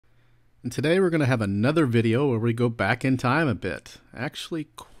And today we're going to have another video where we go back in time a bit. Actually,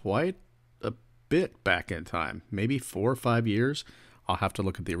 quite a bit back in time. Maybe 4 or 5 years. I'll have to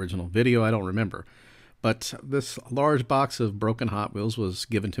look at the original video. I don't remember. But this large box of broken Hot Wheels was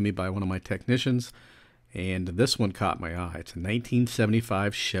given to me by one of my technicians. And this one caught my eye. It's a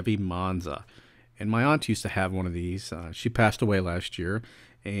 1975 Chevy Monza. And my aunt used to have one of these. She passed away last year.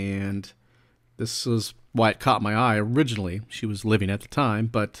 And this is why it caught my eye originally. She was living at the time,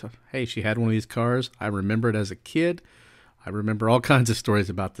 but hey, she had one of these cars. I remember it as a kid. I remember all kinds of stories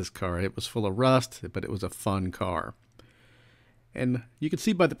about this car. It was full of rust, but it was a fun car. And you can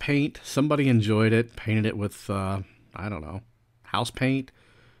see by the paint, somebody enjoyed it, painted it with, I don't know, house paint,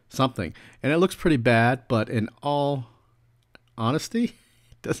 something. And it looks pretty bad, but in all honesty,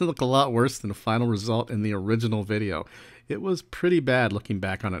 it doesn't look a lot worse than the final result in the original video. It was pretty bad looking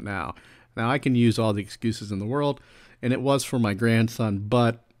back on it now. Now, I can use all the excuses in the world, and it was for my grandson,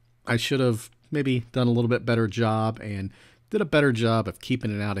 but I should have maybe done a little bit better job and did a better job of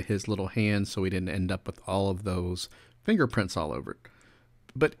keeping it out of his little hands so he didn't end up with all of those fingerprints all over it.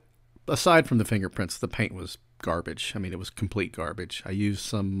 But aside from the fingerprints, the paint was garbage. I mean, it was complete garbage. I used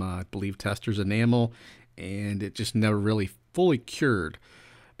some, I believe, Tester's enamel, and it just never really fully cured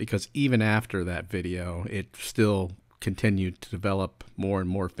because even after that video, it still continued to develop more and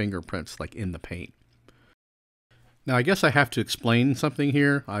more fingerprints like in the paint. Now I guess I have to explain something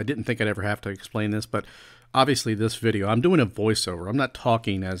here. I didn't think I'd ever have to explain this, but obviously this video, I'm doing a voiceover. I'm not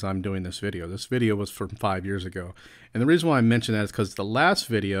talking as I'm doing this video. This video was from 5 years ago. And the reason why I mention that is because the last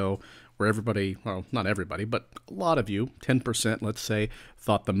video where everybody, well, not everybody, but a lot of you, 10% let's say,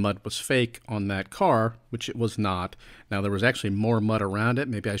 thought the mud was fake on that car, which it was not. Now there was actually more mud around it.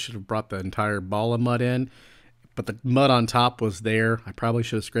 Maybe I should have brought the entire ball of mud in. But the mud on top was there. I probably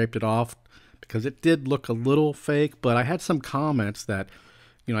should have scraped it off because it did look a little fake. But I had some comments that,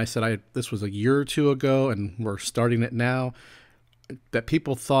 you know, I said this was a year or two ago and we're starting it now. That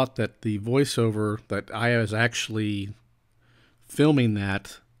people thought that the voiceover that I was actually filming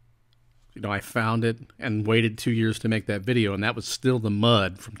that, you know, I found it and waited 2 years to make that video. And that was still the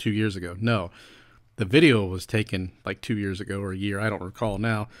mud from 2 years ago. No, the video was taken like 2 years ago or a year. I don't recall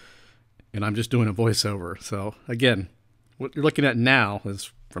now. And I'm just doing a voiceover. So again, what you're looking at now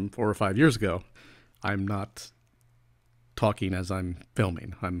is from 4 or 5 years ago. I'm not talking as I'm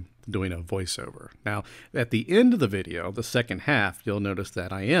filming. I'm doing a voiceover. Now, at the end of the video, the second half, you'll notice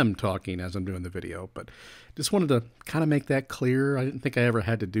that I am talking as I'm doing the video. But just wanted to kind of make that clear. I didn't think I ever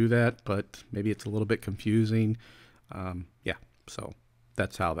had to do that, but maybe it's a little bit confusing. Yeah, so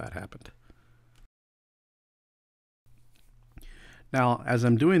that's how that happened. Now, as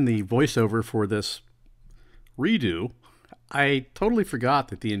I'm doing the voiceover for this redo, I totally forgot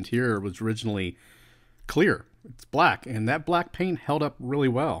that the interior was originally clear. It's black, and that black paint held up really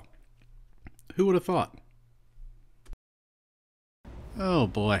well. Who would have thought? Oh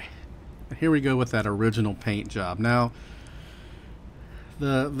boy, here we go with that original paint job. Now,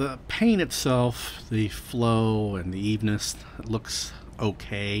 the paint itself, the flow and the evenness looks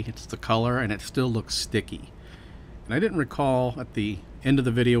okay. It's the color, and it still looks sticky. And I didn't recall at the end of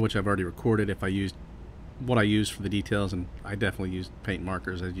the video, which I've already recorded, if I used what I used for the details, and I definitely used paint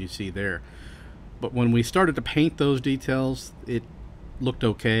markers as you see there. But when we started to paint those details, it looked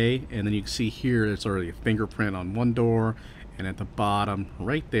okay, and then you can see here there's already a fingerprint on one door, and at the bottom,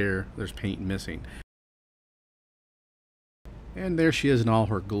 right there, there's paint missing. And there she is in all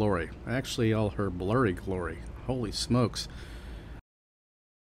her glory. Actually, all her blurry glory. Holy smokes.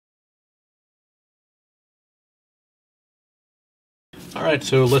 Alright,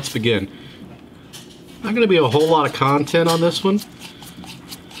 so let's begin. Not going to be a whole lot of content on this one.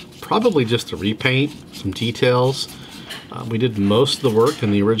 Probably just a repaint, some details. We did most of the work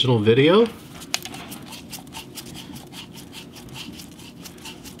in the original video.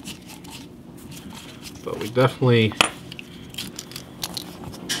 But we definitely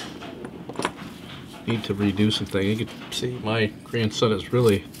need to redo some things. You can see my grandson is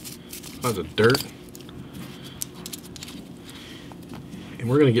really tons of dirt. And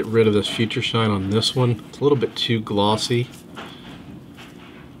we're going to get rid of this future shine on this one. It's a little bit too glossy.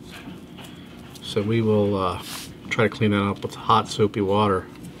 So we will try to clean that up with hot soapy water.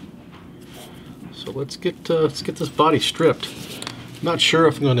 So let's get this body stripped. I'm not sure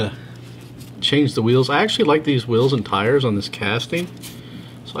if I'm going to change the wheels. I actually like these wheels and tires on this casting.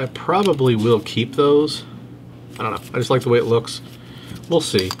 So I probably will keep those. I don't know. I just like the way it looks. We'll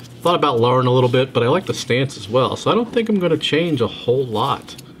see. Thought about lowering a little bit, but I like the stance as well, so I don't think I'm going to change a whole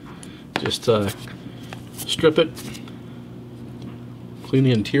lot. Just strip it, clean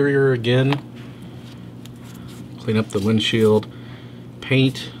the interior again, clean up the windshield,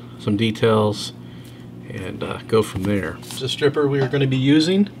 paint some details, and go from there. This is the stripper we are going to be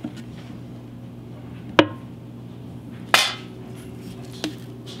using.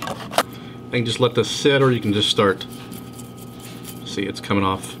 I can just let this sit, or you can just start. See, it's coming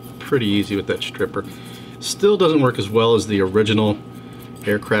off pretty easy with that stripper. Still doesn't work as well as the original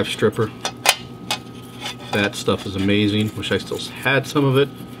aircraft stripper. That stuff is amazing. Wish I still had some of it,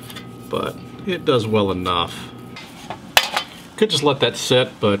 but it does well enough. Could just let that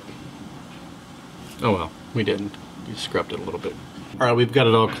sit, but oh well, we didn't. We scrubbed it a little bit. All right, we've got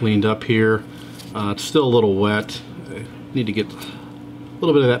it all cleaned up here. It's still a little wet. I need to get a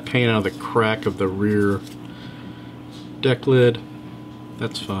little bit of that paint out of the crack of the rear deck lid.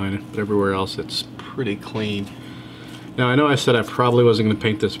 That's fine, but everywhere else it's pretty clean. Now I know I said I probably wasn't going to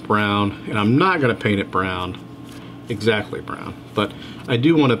paint this brown, and I'm not going to paint it brown, exactly brown, but I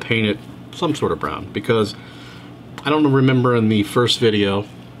do want to paint it some sort of brown, because I don't remember in the first video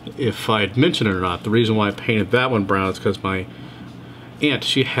if I had mentioned it or not. The reason why I painted that one brown is because my aunt,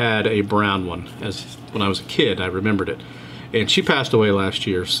 she had a brown one when I was a kid. I remembered it, and she passed away last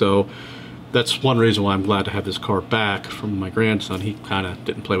year, so that's one reason why I'm glad to have this car back from my grandson. He kind of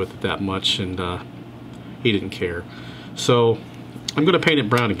didn't play with it that much, and he didn't care. So I'm going to paint it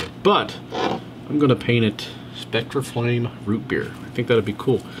brown again, but I'm going to paint it Spectra Flame Root Beer. I think that'd be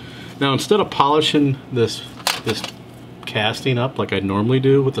cool. Now, instead of polishing this casting up like I normally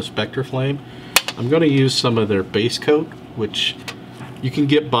do with the Spectra Flame, I'm going to use some of their base coat, which you can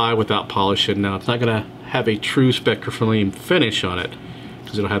get by without polishing. Now, it's not going to have a true Spectra Flame finish on it,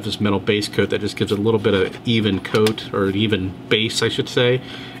 because it'll have this metal base coat that just gives it a little bit of even coat, or an even base I should say,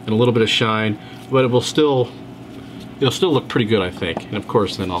 and a little bit of shine, but it'll still look pretty good, I think. And of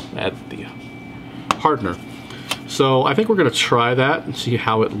course then I'll add the hardener. So I think we're going to try that and see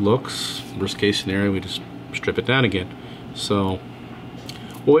how it looks. Worst case scenario, we just strip it down again. So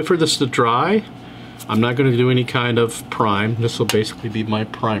we'll wait for this to dry. I'm not going to do any kind of prime. This will basically be my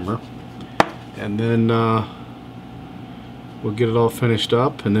primer, and then we'll get it all finished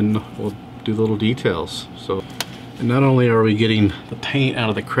up, and then we'll do the little details. So, and not only are we getting the paint out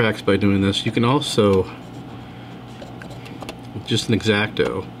of the cracks by doing this, you can also, with just an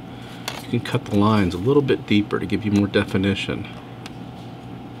X-Acto, you can cut the lines a little bit deeper to give you more definition.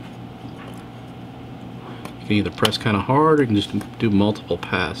 You can either press kind of hard, or you can just do multiple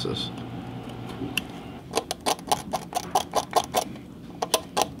passes.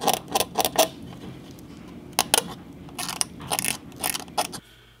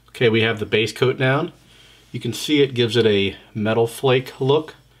 Okay, we have the base coat down. You can see it gives it a metal flake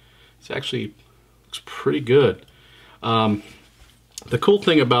look. It's actually looks pretty good. The cool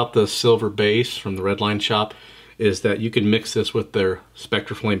thing about the silver base from the Redline shop is that you can mix this with their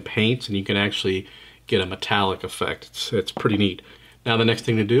Spectra Flame paints, and you can actually get a metallic effect. It's pretty neat. Now the next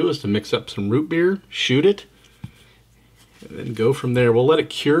thing to do is to mix up some root beer, shoot it, and then go from there. We'll let it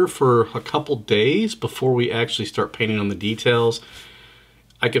cure for a couple days before we actually start painting on the details.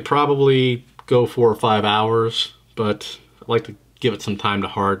 I could probably go 4 or 5 hours, but I like to give it some time to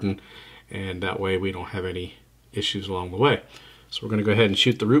harden, and that way we don't have any issues along the way. So we're going to go ahead and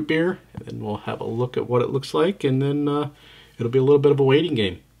shoot the root beer, and then we'll have a look at what it looks like, and then it'll be a little bit of a waiting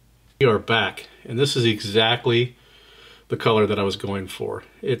game. We are back, and this is exactly the color that I was going for.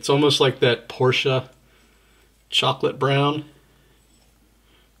 It's almost like that Porsche chocolate brown.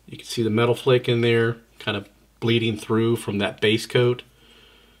 You can see the metal flake in there, kind of bleeding through from that base coat.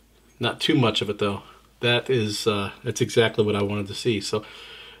 Not too much of it though. That's exactly what I wanted to see. So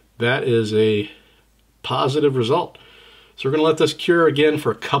that is a positive result. So we're gonna let this cure again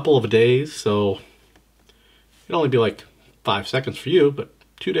for a couple of days. So it'll only be like 5 seconds for you, but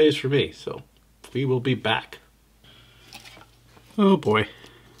 2 days for me. So we will be back. Oh boy.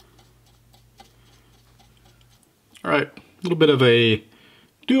 All right, a little bit of a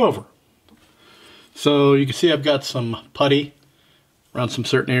do-over. So you can see I've got some putty around some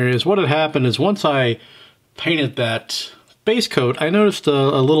certain areas. What had happened is once I painted that base coat, I noticed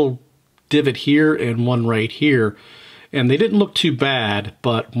a little divot here and one right here, and they didn't look too bad,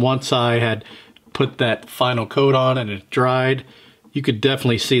 but once I had put that final coat on and it dried, you could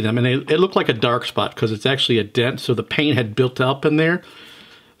definitely see them, and it looked like a dark spot because it's actually a dent, so the paint had built up in there.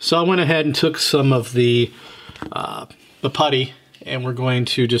 So I went ahead and took some of the putty, and we're going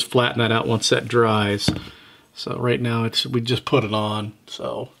to just flatten that out once that dries. So right now we just put it on,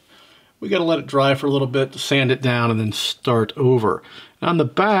 so we got to let it dry for a little bit to sand it down and then start over. And on the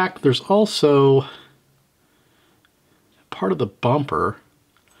back there's also part of the bumper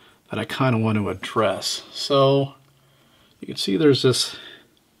that I kind of want to address. So you can see there's this,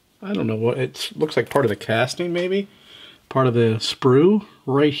 I don't know what, it looks like part of the casting maybe, part of the sprue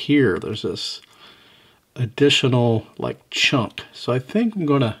right here, there's this additional like chunk. So I think I'm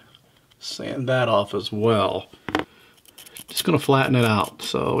gonna sand that off as well. Just gonna flatten it out.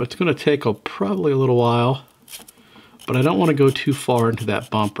 So it's gonna take probably a little while, but I don't want to go too far into that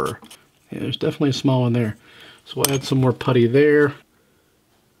bumper. Yeah, there's definitely a small one there. So we'll add some more putty there.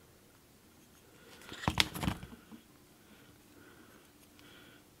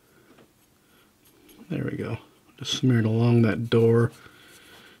 There we go. Just smear it along that door.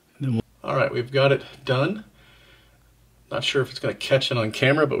 And then all right, we've got it done. Not sure if it's going to catch it on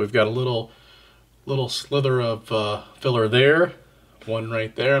camera, but we've got a little slither of filler there. One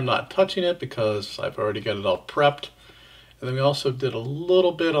right there. I'm not touching it because I've already got it all prepped. And then we also did a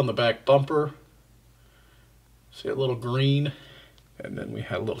little bit on the back bumper. See a little green. And then we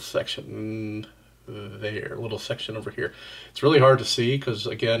had a little section there, a little section over here. It's really hard to see because,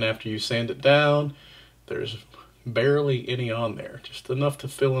 again, after you sand it down, there's barely any on there. Just enough to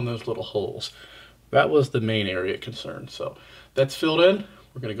fill in those little holes. That was the main area of concern. So that's filled in.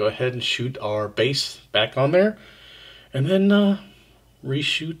 We're going to go ahead and shoot our base back on there. And then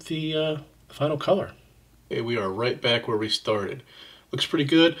reshoot the final color. Okay, we are right back where we started. Looks pretty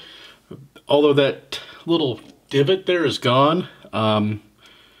good. Although that little divot there is gone.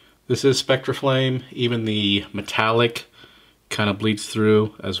 This is Spectraflame. Even the metallic kind of bleeds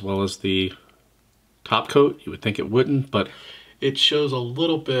through, as well as the top coat. You would think it wouldn't, but it shows a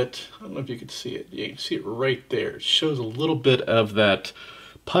little bit. I don't know if you can see it. You can see it right there. It shows a little bit of that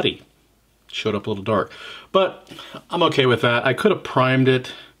putty. Showed up a little dark, but I'm okay with that. I could have primed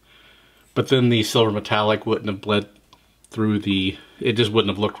it, but then the silver metallic wouldn't have bled through it just wouldn't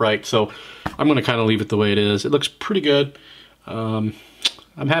have looked right. So I'm going to kind of leave it the way it is. It looks pretty good. I'm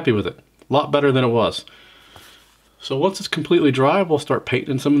happy with it. A lot better than it was. So once it's completely dry, we'll start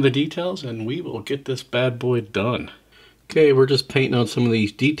painting some of the details and we will get this bad boy done. Okay, we're just painting on some of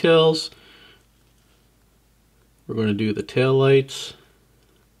these details. We're going to do the tail lights.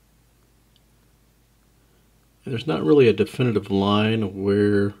 And there's not really a definitive line of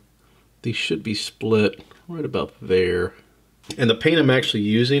where these should be split, right about there. And the paint I'm actually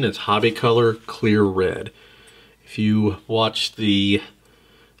using is Hobby Color Clear Red. If you watched the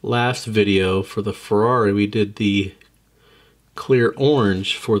last video for the Ferrari, we did the clear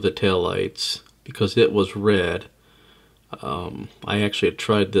orange for the taillights because it was red. I actually had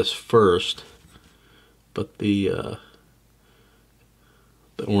tried this first, but the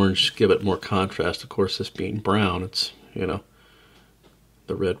orange give it more contrast. Of course, this being brown, it's, you know,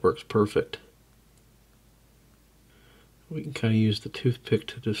 the red works perfect. We can kind of use the toothpick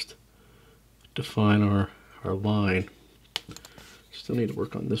to just define our line. Still need to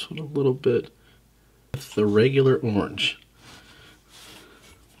work on this one a little bit with the regular orange.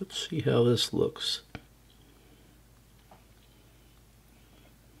 Let's see how this looks.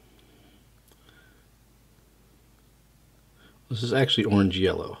 This is actually orange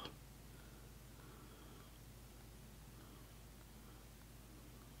yellow.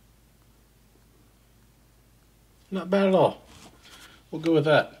 Not bad at all. We'll go with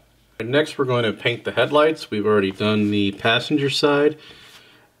that. Next we're going to paint the headlights. We've already done the passenger side.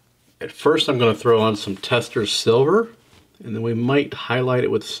 At first I'm going to throw on some Tester silver, and then we might highlight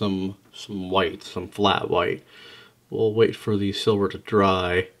it with some white, some flat white. We'll wait for the silver to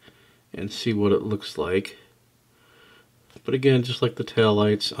dry and see what it looks like. But again, just like the tail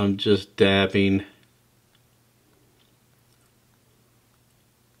lights, I'm just dabbing.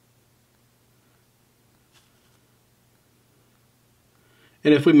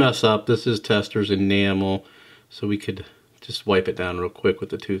 And if we mess up, this is Tester's enamel, so we could just wipe it down real quick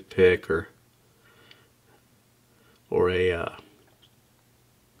with a toothpick or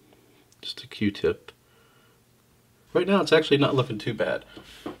just a Q-tip. Right now it's actually not looking too bad.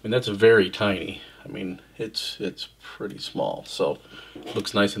 I mean, that's very tiny. I mean, it's pretty small, so it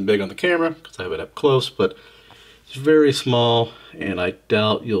looks nice and big on the camera because I have it up close, but it's very small, and I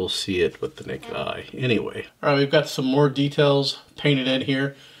doubt you'll see it with the naked eye. Anyway, all right, we've got some more details painted in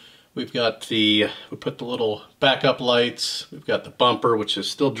here. We've got we put the little backup lights. We've got the bumper, which is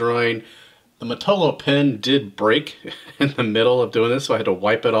still drying. The Matolo pen did break in the middle of doing this, so I had to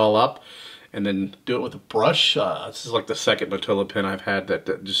wipe it all up and then do it with a brush. This is like the second Matolo pen I've had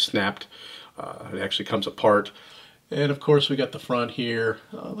that just snapped. It actually comes apart. And of course we got the front here.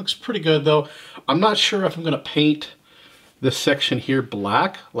 Looks pretty good though. I'm not sure if I'm going to paint this section here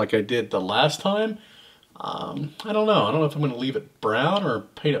black like I did the last time. I don't know. I don't know if I'm going to leave it brown or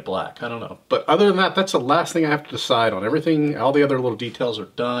paint it black. I don't know. But other than that, that's the last thing I have to decide on. Everything, all the other little details are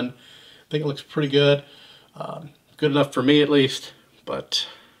done. I think it looks pretty good. Good enough for me at least. But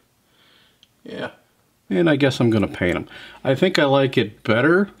yeah. and I guess I'm going to paint them. I think I like it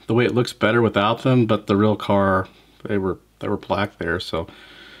better, the way it looks better without them, but the real car, they were black there, so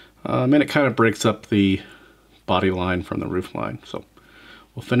and it kind of breaks up the body line from the roof line. So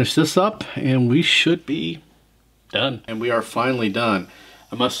we'll finish this up and we should be done. And we are finally done.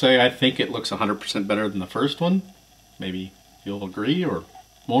 I must say, I think it looks 100% better than the first one. Maybe you'll agree or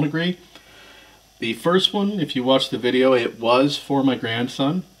won't agree. The first one, if you watch the video, it was for my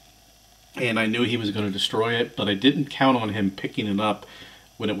grandson, and I knew he was going to destroy it, but I didn't count on him picking it up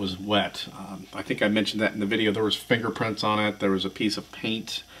when it was wet. I think I mentioned that in the video. There was fingerprints on it. There was a piece of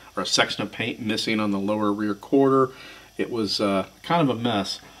paint, or a section of paint missing on the lower rear quarter. It was kind of a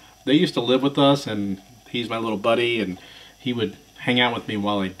mess. They used to live with us, and he's my little buddy, and he would hang out with me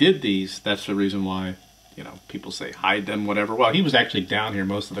while I did these. That's the reason why, you know, people say hide them, whatever. Well, he was actually down here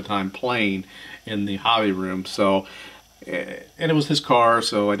most of the time playing in the hobby room, so, and it was his car,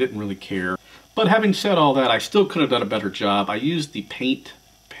 so I didn't really care. But having said all that, I still could have done a better job. I used the paint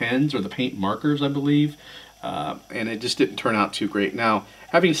pens, or the paint markers, I believe, and it just didn't turn out too great. Now,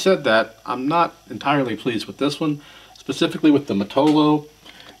 having said that, I'm not entirely pleased with this one, specifically with the Motolo.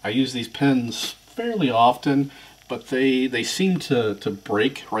 I use these pens fairly often, but they seem to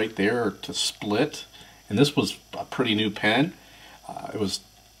break right there, or to split. And this was a pretty new pen. It was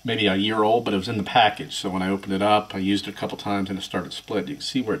maybe a year old, but it was in the package. So when I opened it up, I used it a couple times and it started to split. You can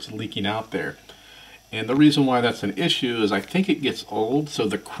see where it's leaking out there. And the reason why that's an issue is I think it gets old, so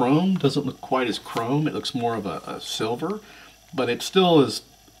the chrome doesn't look quite as chrome. It looks more of a silver, but it still is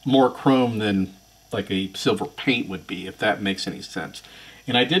more chrome than like a silver paint would be, if that makes any sense.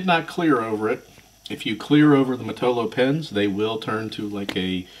 And I did not clear over it. If you clear over the Motolo pens, they will turn to like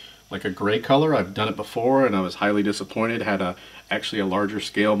a gray color. I've done it before and I was highly disappointed. Had actually a larger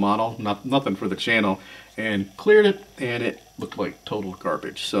scale model, nothing for the channel, and cleared it and it looked like total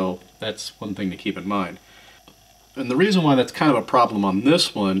garbage. So that's one thing to keep in mind. And the reason why that's kind of a problem on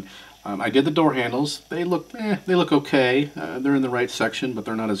this one, I did the door handles. They look okay. They're in the right section, but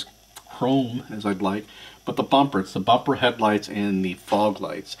they're not as chrome as I'd like. But the bumper, it's the bumper headlights and the fog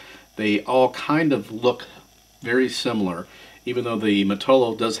lights. They all kind of look very similar, even though the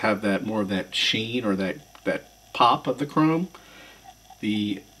Motolo does have that more of that sheen, or that pop of the chrome.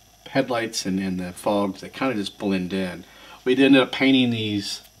 The headlights and the fogs, they kind of just blend in. We did end up painting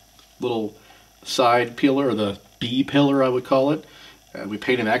these little side pillar, or the B pillar I would call it. We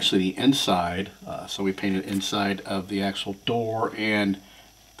painted actually the inside, so we painted inside of the actual door and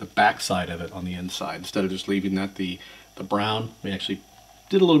the back side of it on the inside. Instead of just leaving that the brown, we actually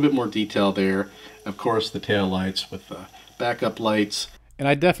did a little bit more detail there. And of course the tail lights with the backup lights. And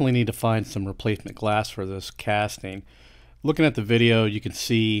I definitely need to find some replacement glass for this casting. Looking at the video, you can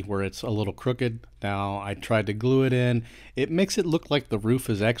see where it's a little crooked. Now, I tried to glue it in. It makes it look like the roof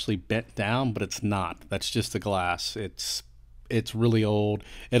is actually bent down, but it's not. That's just the glass. It's really old.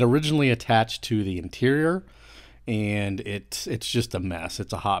 It originally attached to the interior, and it's just a mess.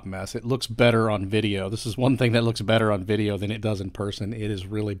 It's a hot mess. It looks better on video. This is one thing that looks better on video than it does in person. It is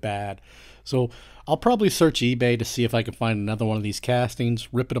really bad. So I'll probably search eBay to see if I can find another one of these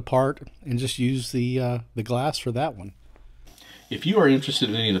castings, rip it apart, and just use the glass for that one. If you are interested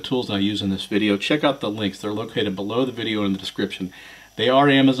in any of the tools that I use in this video, check out the links. They're located below the video in the description. They are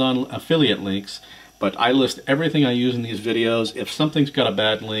Amazon affiliate links, but I list everything I use in these videos. If something's got a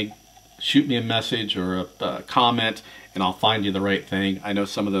bad link, shoot me a message or a comment, and I'll find you the right thing. I know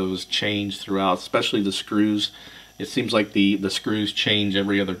some of those change throughout, especially the screws. It seems like the screws change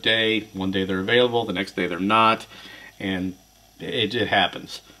every other day. One day they're available, the next day they're not, and it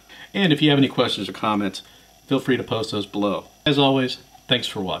happens. And if you have any questions or comments, feel free to post those below. As always, thanks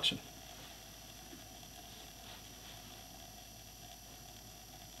for watching.